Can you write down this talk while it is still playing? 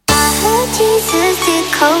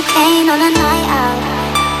cocaine on a night out.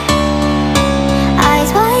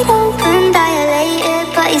 Eyes wide open,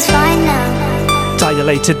 dilated, but he's fine now.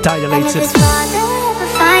 Dilated. And if his father ever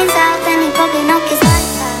finds out, then he'd probably knock his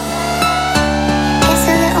lights out. Gets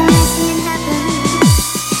a little messy in heaven.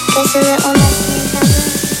 Gets a little messy in heaven.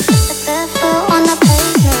 The barefoot on the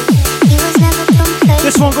pavement. He was never complacent.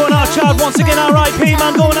 This one going out, Chad. Once again, R.I.P.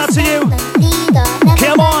 man, going out to you.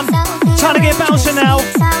 Come on, time to get bouncing now.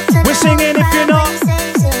 We're singing if you're not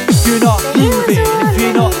moving, if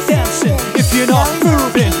you're not dancing, if you're not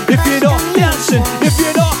moving, if you're not dancing, if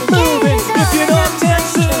you're not moving, if you're not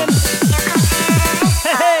dancing.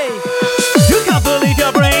 Hey, you can't believe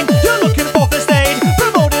your brain. You're looking for first aid.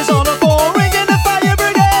 Promoters on a phone, ringing the fire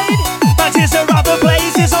brigade. Manchester Rubber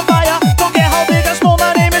Place is on fire. Don't care how big or small,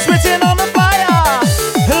 my name is written on the fire.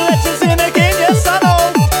 Legends in the game, yes I know.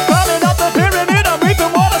 Climbing up the pyramid, I'm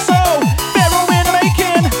reaping what I sow. Pharaoh in the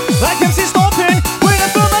making, like MC stomping,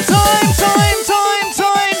 waiting for my time.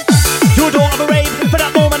 You don't have a rave, for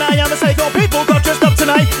that moment I am a psycho. People got dressed up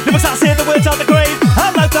tonight, lyrics that say the words out the grave.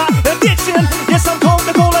 I'm like that addiction, yes I'm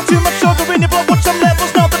Coca-Cola. Too much sugar in your blood, watch some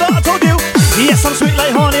levels, now that I told you. Yes I'm sweet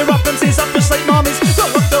like honey, rough MCs, I'm just like mommies.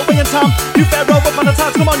 Don't look the way in town, you Pharaoh up on the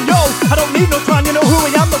task, come on yo. I don't need no crown, you know who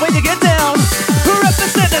I am, the way you get down.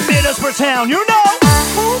 Representing Middlesbrough town, you know. I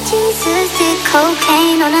heard Jesus did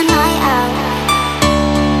cocaine on a night out.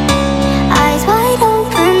 Eyes wide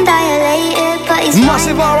open, dilated, but he's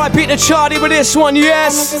Massive R.I.P. to Charlie with this one,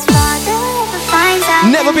 yes.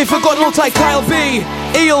 Never be forgotten, all like Kyle B,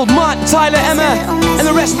 Eel, Matt, Tyler, Emma, and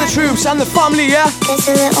the rest of the troops and the family, yeah?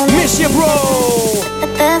 Miss you, bro. The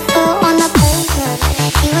barefoot on the pavement.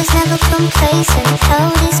 He was never complacent.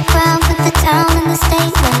 Held his ground with the town and the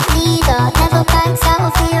statement. Leader never backs out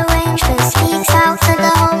of the arrangement. Speaks out to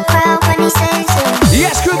the whole crowd when he saves it.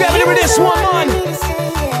 Yes, crew, get ready with this one, man.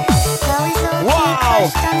 Wow.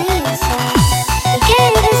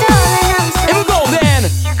 Here we go then.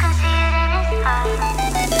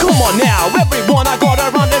 Come on now, everyone, I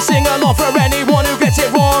gotta run to sing along for anyone who gets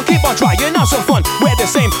it wrong. Keep on trying, have some fun. We're the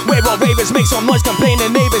same, we're all ravers, make some noise,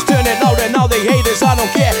 complaining neighbors, turn it louder, now they hate us, I don't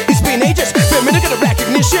care. It's been ages, for a minute, get a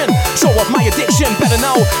recognition. Show off my addiction, better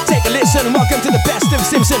now, take a listen. Welcome to the best of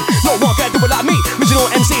Simpson. No one can do it like me. Original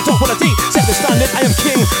MC, top quality, set the standard, I am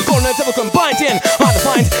king. Golden and devil combined in, hard to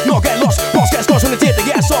find, not get lost. Boss gets lost when they take the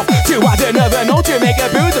gas off. Two I don't never know to make a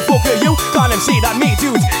boo. The fuck are you? Can't MC like me,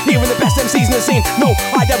 dude. Even the best MCs in the scene. No,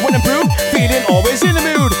 I that wouldn't improve. Feeling always in the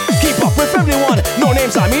mood. Keep up with everyone. No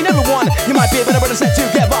names, I mean everyone. You might be a better when set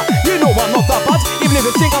together. You know I'm not that bad. Even if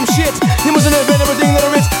you think I'm shit, you mustn't have been everything that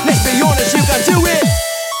there is. Let's be honest, you can do it.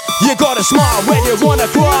 You gotta smile when you wanna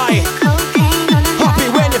cry. Happy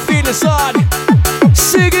when you're feeling sad.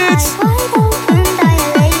 Sing it.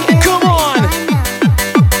 Come on.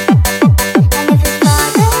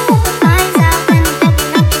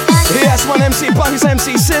 Yes, one MC, Telepathics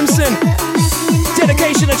Banksy Simpson.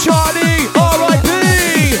 Dedication to Charlie, R.I.P.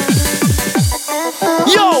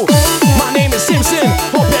 Yo, my name is Simpson.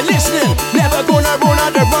 Hope you're listening. Never gonna run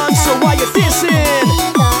out the run, so why you dissing?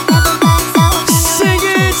 Sing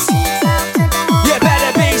it. You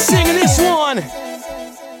better be singing this one.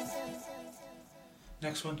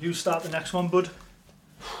 Next one, you start the next one, bud.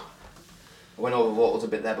 I went over vocals a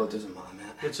bit there, but it doesn't matter, mate. It's